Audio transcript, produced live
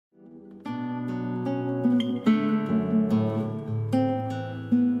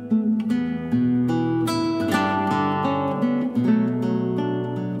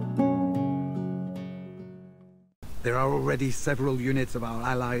already several units of our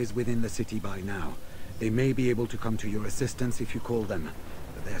allies within the city by now. They may be able to come to your assistance if you call them,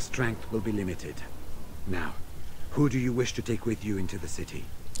 but their strength will be limited. Now, who do you wish to take with you into the city?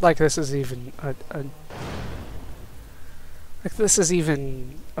 Like this is even like this is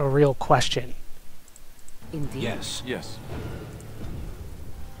even a real question. Indeed. Yes, yes.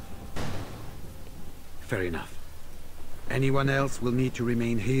 Fair enough. Anyone else will need to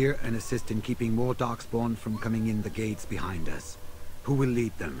remain here and assist in keeping more Darkspawn from coming in the gates behind us. Who will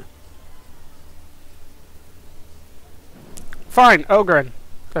lead them? Fine, Ogren.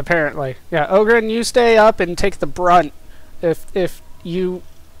 Apparently. Yeah, Ogren, you stay up and take the brunt. If you...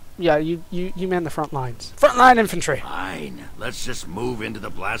 Yeah, you man the front lines. Frontline infantry! Fine. Let's just move into the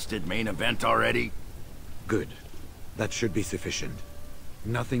blasted main event already. Good. That should be sufficient.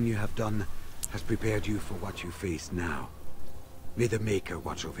 Nothing you have done has prepared you for what you face now. May the Maker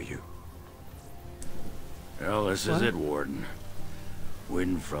watch over you. Well, this is it, Warden.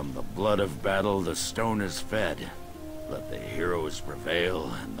 When from the blood of battle the stone is fed, let the heroes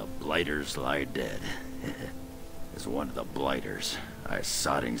prevail and the blighters lie dead. As one of the blighters, I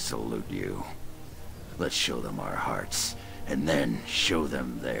sodding salute you. Let's show them our hearts, and then show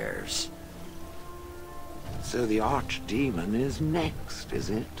them theirs. So the Archdemon is next, is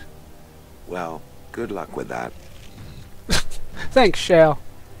it? Well, good luck with that. Thanks, Shale.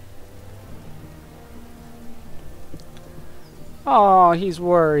 Oh, he's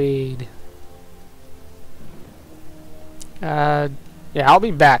worried. Yeah, I'll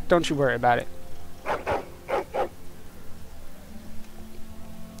be back. Don't you worry about it.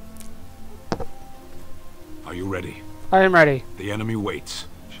 Are you ready? I am ready. The enemy waits.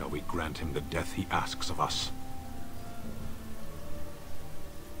 Shall we grant him the death he asks of us?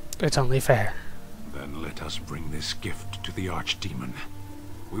 It's only fair. Then let us bring this gift to the Archdemon.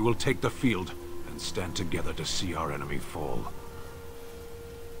 We will take the field and stand together to see our enemy fall.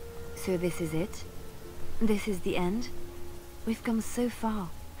 So this is it? This is the end? We've come so far.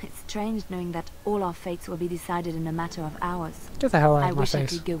 It's strange knowing that all our fates will be decided in a matter of hours. Get the hell out I of my wish I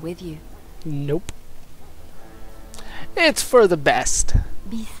face. could go with you. Nope. It's for the best.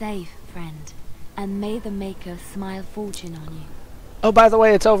 Be safe, friend, and may the Maker smile fortune on you. Oh, by the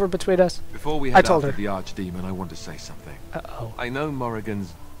way, it's over between us. Before we I head told after her. the Archdemon, I want to say something. Uh-oh. I know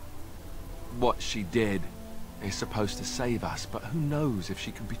Morrigan's... what she did is supposed to save us, but who knows if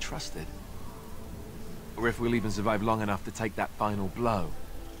she can be trusted? Or if we'll even survive long enough to take that final blow.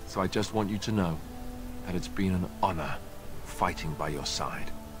 So I just want you to know that it's been an honor fighting by your side.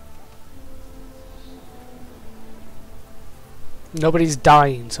 Nobody's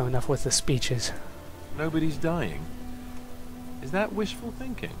dying, so enough with the speeches. Nobody's dying? Is that wishful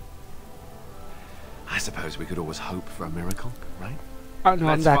thinking? I suppose we could always hope for a miracle, right? Oh, no,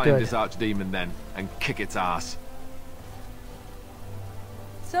 I'm Let's that find good. this Archdemon then, and kick its ass.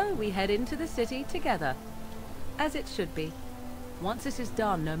 So we head into the city together, as it should be. Once this is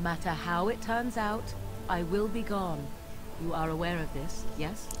done, no matter how it turns out, I will be gone. You are aware of this,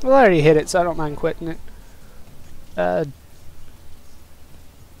 yes? Well, I already hit it, so I don't mind quitting it.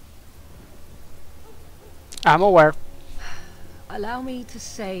 I'm aware. Allow me to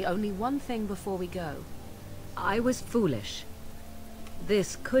say only one thing before we go. I was foolish.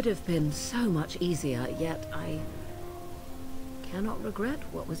 This could have been so much easier, yet I cannot regret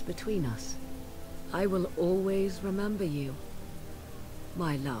what was between us. I will always remember you,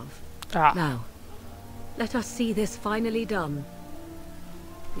 my love. Now, let us see this finally done.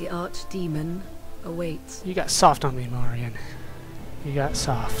 The Archdemon awaits. You got soft on me, Morrigan. You got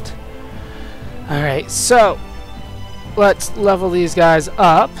soft. Alright, so let's level these guys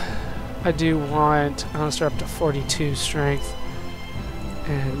up. I do want Alistair up to 42 strength,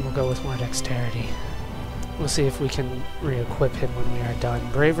 and we'll go with more dexterity. We'll see if we can re-equip him when we are done.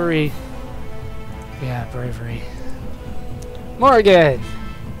 Bravery. Yeah, bravery. Morrigan!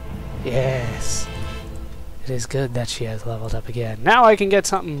 Yes. It is good that she has leveled up again. Now I can get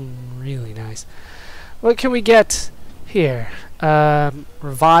something really nice. What can we get here?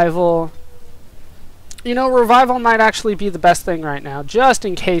 Revival. You know, revival might actually be the best thing right now, just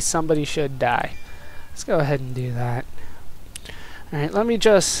in case somebody should die. Let's go ahead and do that. Alright, let me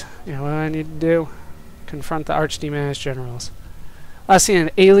just, you know what I need to do? Confront the Archdemon and his generals. Last seen an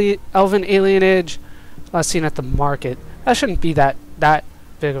elven alienage. Last seen at the market. That shouldn't be that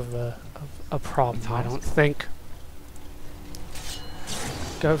big of a problem, I don't think.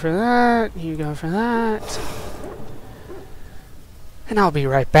 Go for that. You go for that. And I'll be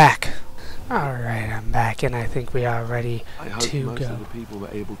right back. Alright, I'm back, and I think we are ready I hope to most go. of the people were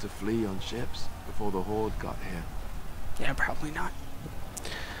able to flee on ships before the Horde got here. Yeah, probably not.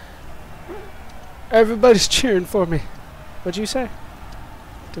 Everybody's cheering for me. What'd you say?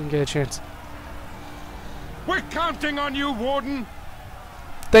 Didn't get a chance. We're counting on you, Warden.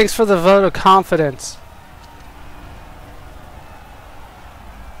 Thanks for the vote of confidence.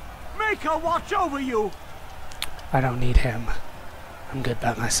 Make her watch over you. I don't need him. I'm good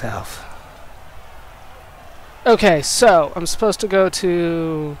by myself. Okay, so I'm supposed to go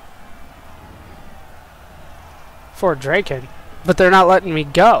to Fort Draken, but they're not letting me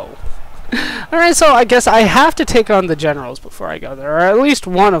go. Alright, so I guess I have to take on the generals before I go there, or at least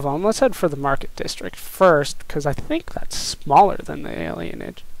one of them. Let's head for the market district first, because I think that's smaller than the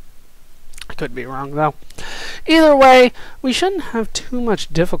alienage. I could be wrong, though. Either way, we shouldn't have too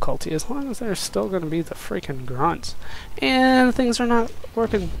much difficulty, as long as there's still going to be the freaking grunts. And things are not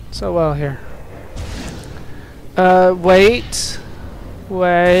working so well here. Wait.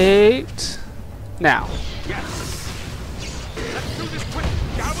 Now. Yes. Let's do this quick,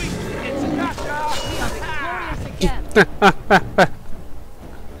 shall we? It's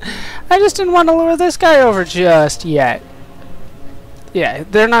I just didn't want to lure this guy over just yet. Yeah,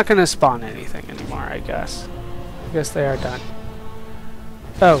 they're not going to spawn anything anymore, I guess. I guess they are done.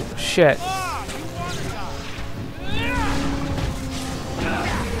 Oh, shit.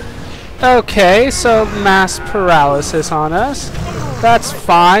 Okay, so mass paralysis on us. That's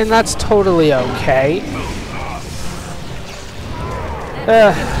fine. That's totally okay.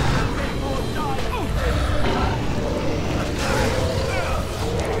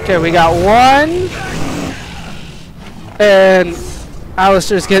 Okay, we got one. And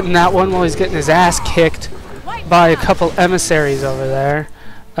Alistair's getting that one while he's getting his ass kicked by a couple emissaries over there.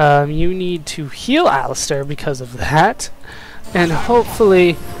 You need to heal Alistair because of that. And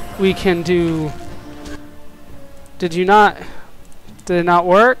hopefully we can do... Did it not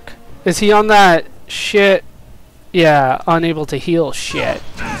work? Is he on that shit? Yeah, unable to heal shit.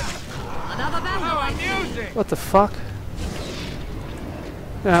 What the fuck?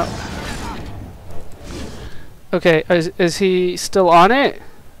 No. Okay, is he still on it?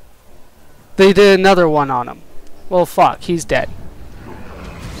 They did another one on him. Well, fuck, he's dead.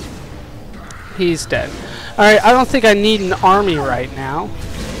 He's dead. Alright, I don't think I need an army right now.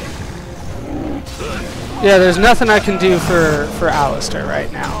 Yeah, there's nothing I can do for Alistair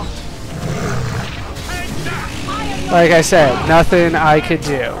right now. Like I said, nothing I could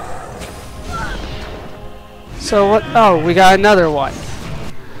do. So what? Oh, we got another one.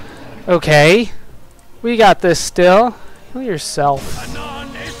 Okay. We got this still. Heal yourself.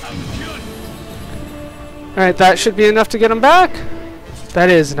 Alright, that should be enough to get him back. That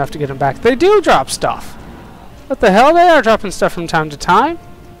is enough to get him back. They do drop stuff. What the hell? They are dropping stuff from time to time.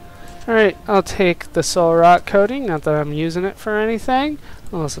 Alright, I'll take the soul rock coating. Not that I'm using it for anything.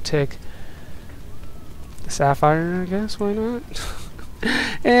 I'll also take the sapphire, I guess. Why not?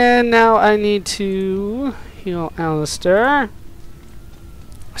 And now I need to heal Alistair.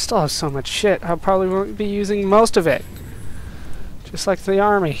 I still have so much shit. I probably won't be using most of it. Just like the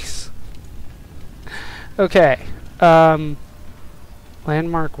armies. Okay.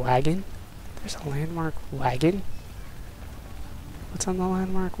 Landmark wagon? There's a landmark wagon? What's on the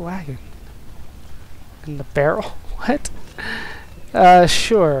landmark wagon? In the barrel? What?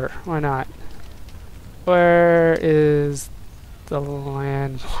 Sure. Why not? Where is the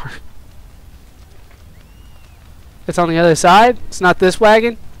landmark? It's on the other side? It's not this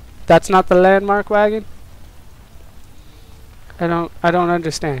wagon? That's not the landmark wagon? I don't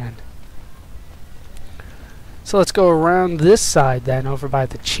understand. So let's go around this side then, over by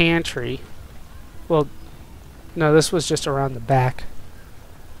the chantry. Well, no, this was just around the back.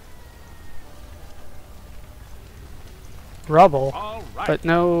 Rubble, but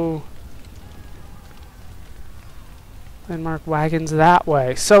no landmark wagons that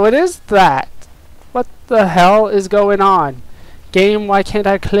way. So it is that. What the hell is going on? Game, why can't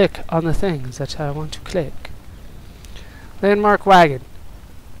I click on the things that I want to click? Landmark wagon.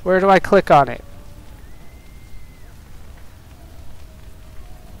 Where do I click on it?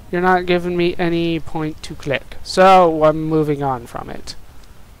 You're not giving me any point to click. So I'm moving on from it.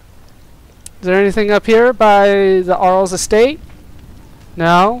 Is there anything up here by the Arl's estate?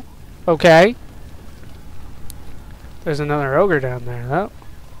 No? Okay. There's another ogre down there, though.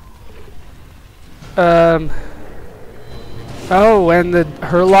 Oh, and the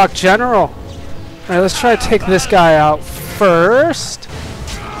Herlock General. Alright, let's try to take this guy out first.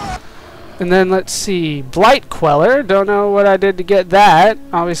 And then let's see. Blight Queller. Don't know what I did to get that.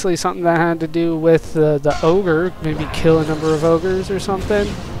 Obviously something that had to do with the ogre. Maybe kill a number of ogres or something.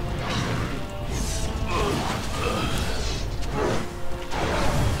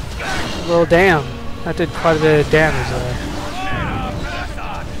 Well, damn. That did quite a bit of damage there.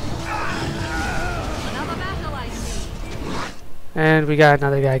 And we got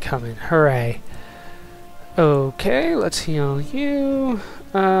another guy coming. Hooray. Okay, let's heal you.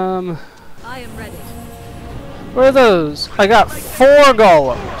 I am ready. Where are those? I got 4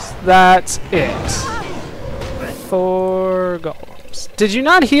 golems. That's it. 4 golems. Did you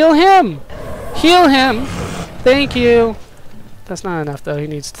not heal him? Heal him. Thank you. That's not enough though. He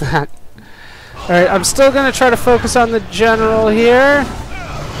needs that. Alright, I'm still going to try to focus on the general here.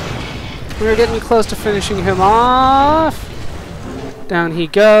 We're getting close to finishing him off. Down he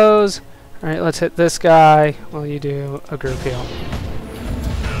goes. Alright, let's hit this guy while you do a group heal.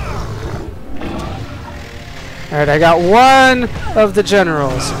 Alright, I got 1 of the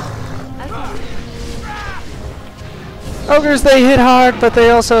generals. Ogres, they hit hard, but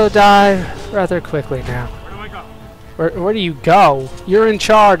they also die rather quickly now. Where do I go? Where do you go? You're in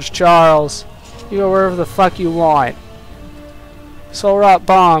charge, Charles. You go wherever the fuck you want. Soul Rot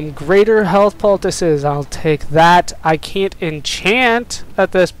Bomb. Greater health poultices. I'll take that. I can't enchant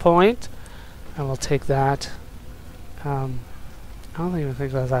at this point. I will take that. I don't even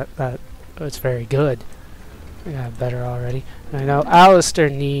think that it's very good. I got better already. And I know Alistair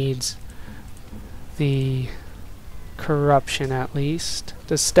needs the corruption at least.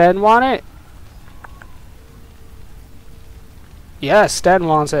 Does Sten want it? Yes, Sten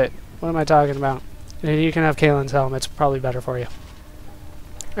wants it. What am I talking about? And you can have Kaelin's helmet. It's probably better for you.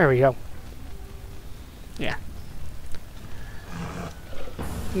 There we go. Yeah.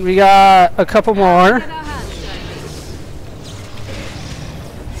 And we got a couple more.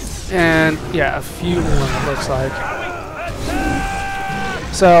 And yeah, a few more it looks like.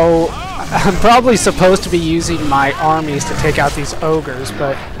 So I'm probably supposed to be using my armies to take out these ogres,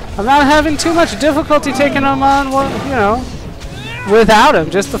 but I'm not having too much difficulty taking them on, you know, without him.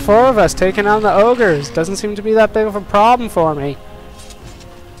 Just the 4 of us taking on the ogres. Doesn't seem to be that big of a problem for me.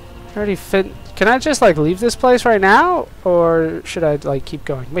 Already fit. Can I just like leave this place right now, or should I like keep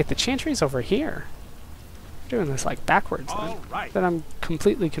going? Wait, the chantry's over here. I'm doing this like backwards then. Right. Then I'm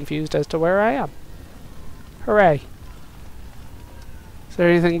completely confused as to where I am. Hooray! Is there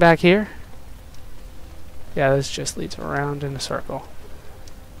anything back here? Yeah, this just leads around in a circle.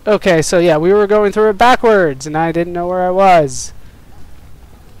 Okay, so yeah, we were going through it backwards, and I didn't know where I was.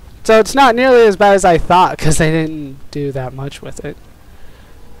 So it's not nearly as bad as I thought, because they didn't do that much with it.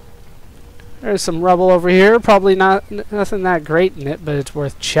 There's some rubble over here. Probably nothing that great in it, but it's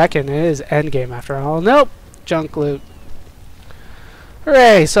worth checking. It is endgame after all. Nope. Junk loot.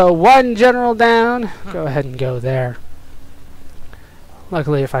 Hooray! So 1 general down. Go ahead and go there.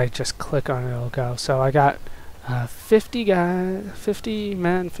 Luckily, if I just click on it, it'll go. So I got 50 guys, 50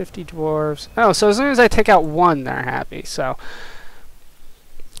 men, 50 dwarves. Oh, so as soon as I take out 1, they're happy. So,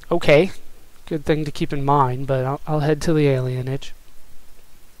 okay. Good thing to keep in mind, but I'll head to the alienage.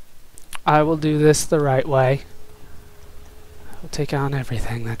 I will do this the right way. I'll take on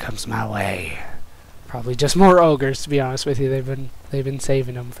everything that comes my way. Probably just more ogres, to be honest with you. They've been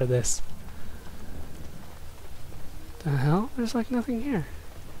saving them for this. The hell? There's like nothing here.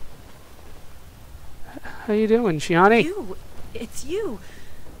 How you doing, Shiani? It's you.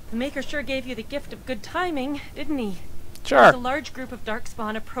 The Maker sure gave you the gift of good timing, didn't he? Sure. There's a large group of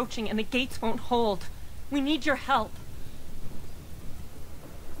Darkspawn approaching and the gates won't hold. We need your help.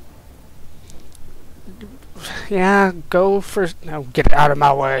 Yeah, go for... No, get out of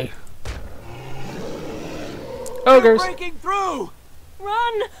my way. Ogres. They're breaking through!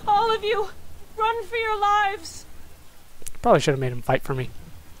 Run, all of you! Run for your lives! Probably should have made him fight for me.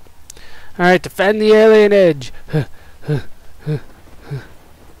 Alright, defend the alienage.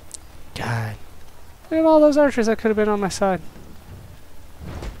 God. Look at all those archers that could have been on my side.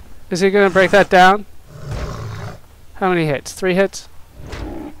 Is he going to break that down? How many hits? 3 hits?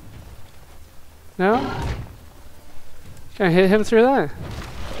 No? Can I hit him through that?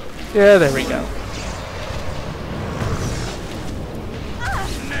 Yeah, there we go.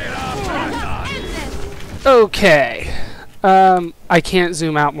 Okay. I can't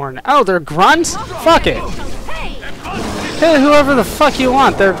zoom out more now. Oh, they're grunts? Fuck it. Hit whoever the fuck you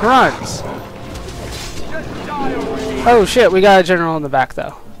want. They're grunts. Oh shit, we got a general in the back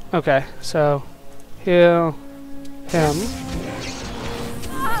though. Okay, so heal him.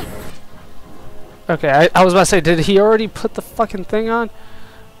 Okay, I was about to say, did he already put the fucking thing on?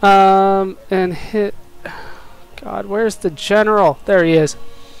 And hit... God, where's the general? There he is.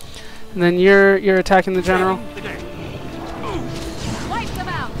 And then you're attacking the general? Wipe them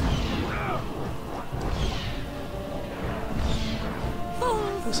out.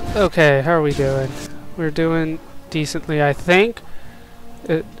 Okay, how are we doing? We're doing decently, I think.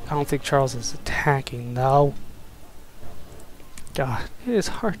 I don't think Charles is attacking, though. God, it is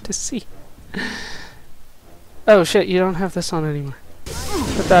hard to see. Oh shit, you don't have this on anymore.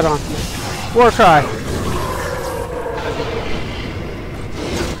 Put that on. War cry.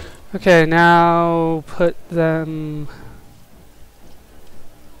 Okay, now put them...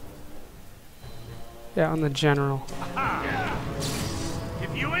 Yeah, on the general.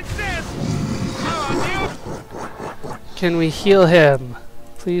 If you insist. Can we heal him?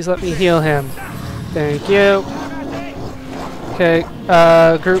 Please let me heal him. Thank you. Okay,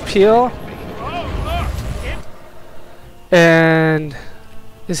 group heal. And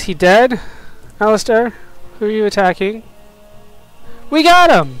is he dead? Alistair, who are you attacking? We got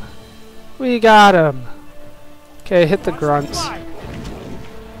him! We got him. Okay, hit the grunts.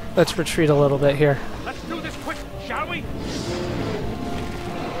 Let's retreat a little bit here. Let's do this quick, shall we?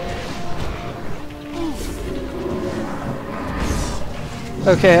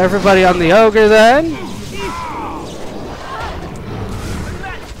 Okay, everybody on the ogre then.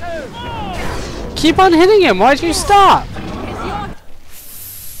 Keep on hitting him. Why'd you stop?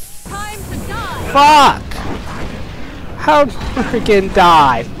 Fuck! How'd freaking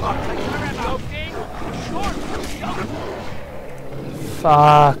die?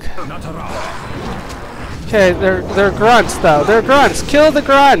 Fuck. Okay, they're grunts though. They're grunts. Kill the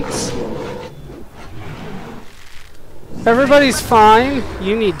grunts. Everybody's fine.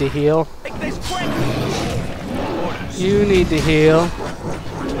 You need to heal. You need to heal.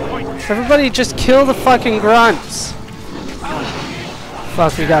 Everybody just kill the fucking grunts.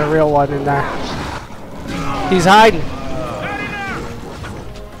 Fuck, we got a real one in there. He's hiding.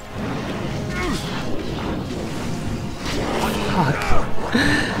 Fuck.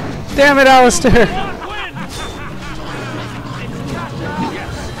 Damn it, Alistair.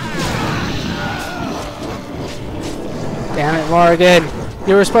 Damn it, Morgan.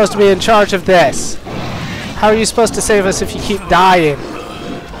 You were supposed to be in charge of this. How are you supposed to save us if you keep dying?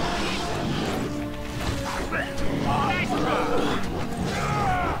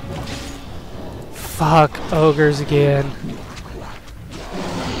 Fuck, ogres again.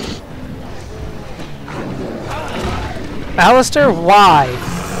 Alistair, why?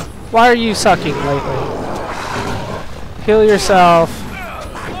 Why are you sucking lately? Heal yourself.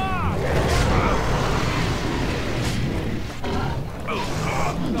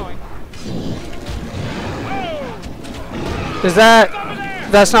 Is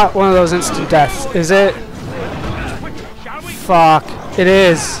that's not one of those instant deaths, is it? Fuck, it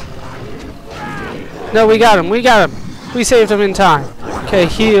is. No, we got him, we got him. We saved him in time. Okay,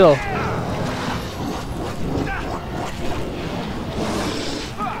 heal.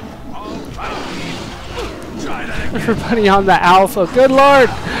 Everybody on the alpha. Good lord!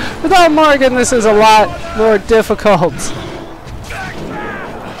 Without Morgan, this is a lot more difficult.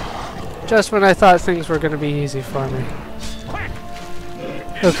 Just when I thought things were going to be easy for me.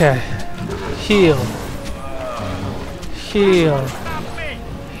 Okay. Heal. Heal.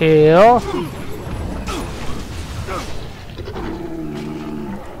 Heal.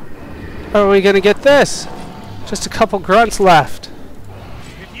 Are we gonna get this? Just a couple grunts left.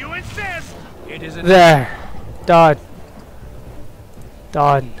 If you insist, it isn't there. Done.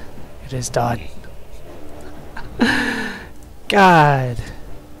 Done. It is done. God.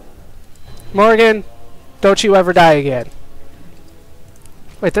 Morgan, don't you ever die again.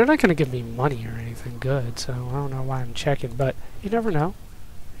 Wait, they're not gonna give me money or anything good, so I don't know why I'm checking, but you never know.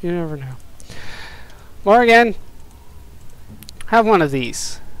 You never know. Morgan, have one of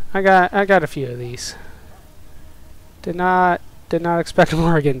these. I got a few of these. Did not expect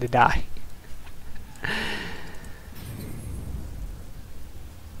Morgan to die.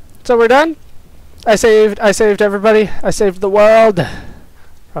 So we're done? I saved everybody. I saved the world.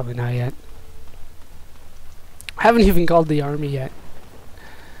 Probably not yet. I haven't even called the army yet.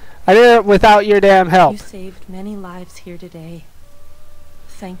 I did it without your damn help. You saved many lives here today.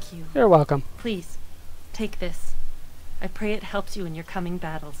 Thank you. You're welcome. Please, take this. I pray it helps you in your coming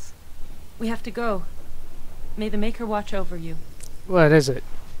battles. We have to go. May the Maker watch over you. What is it?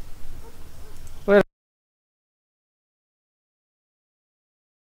 What?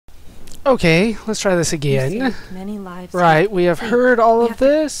 Okay, let's try this again. You saved many lives right, here. we have Please, heard all of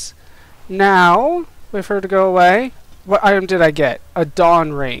this. Now, wait for her to go away. What item did I get? A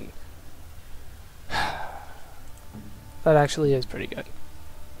dawn ring. That actually is pretty good.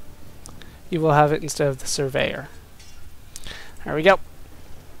 You will have it instead of the surveyor. There we go.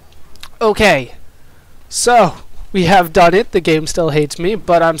 Okay. So, we have done it. The game still hates me,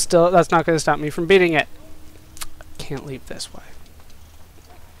 but that's not going to stop me from beating it. Can't leave this way.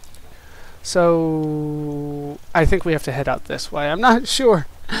 So, I think we have to head out this way. I'm not sure.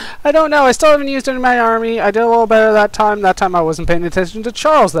 I don't know. I still haven't used it in my army. I did a little better that time. That time I wasn't paying attention to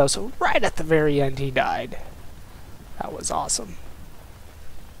Charles, though. So, right at the very end, he died. That was awesome.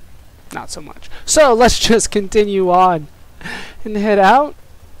 Not so much. So let's just continue on and head out.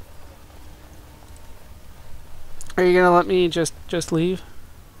 Are you gonna let me just leave?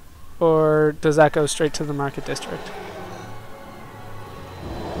 Or does that go straight to the market district?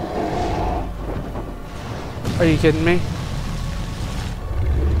 Are you kidding me?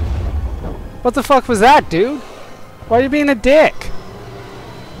 What the fuck was that, dude? Why are you being a dick?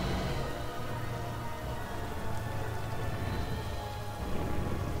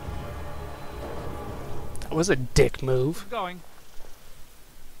 That was a dick move. Going.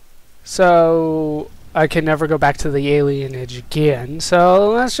 So I can never go back to the alienage again.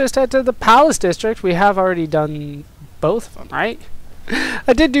 So let's just head to the Palace District. We have already done both of them, right?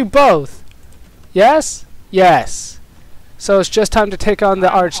 I did do both. Yes? Yes. So it's just time to take on the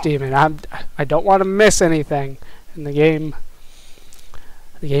Archdemon. I don't want to miss anything. And the game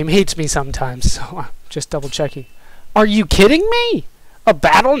hates me sometimes, so I'm just double checking. Are you kidding me? A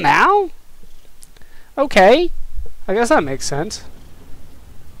battle now? Okay. I guess that makes sense.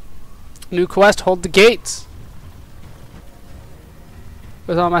 New quest, hold the gates.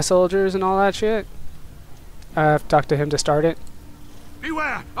 With all my soldiers and all that shit. I have to talk to him to start it.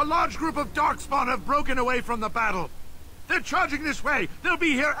 Beware! A large group of Darkspawn have broken away from the battle. They're charging this way. They'll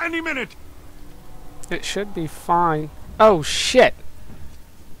be here any minute. It should be fine. Oh, shit.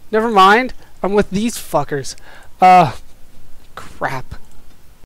 Never mind. I'm with these fuckers. Crap.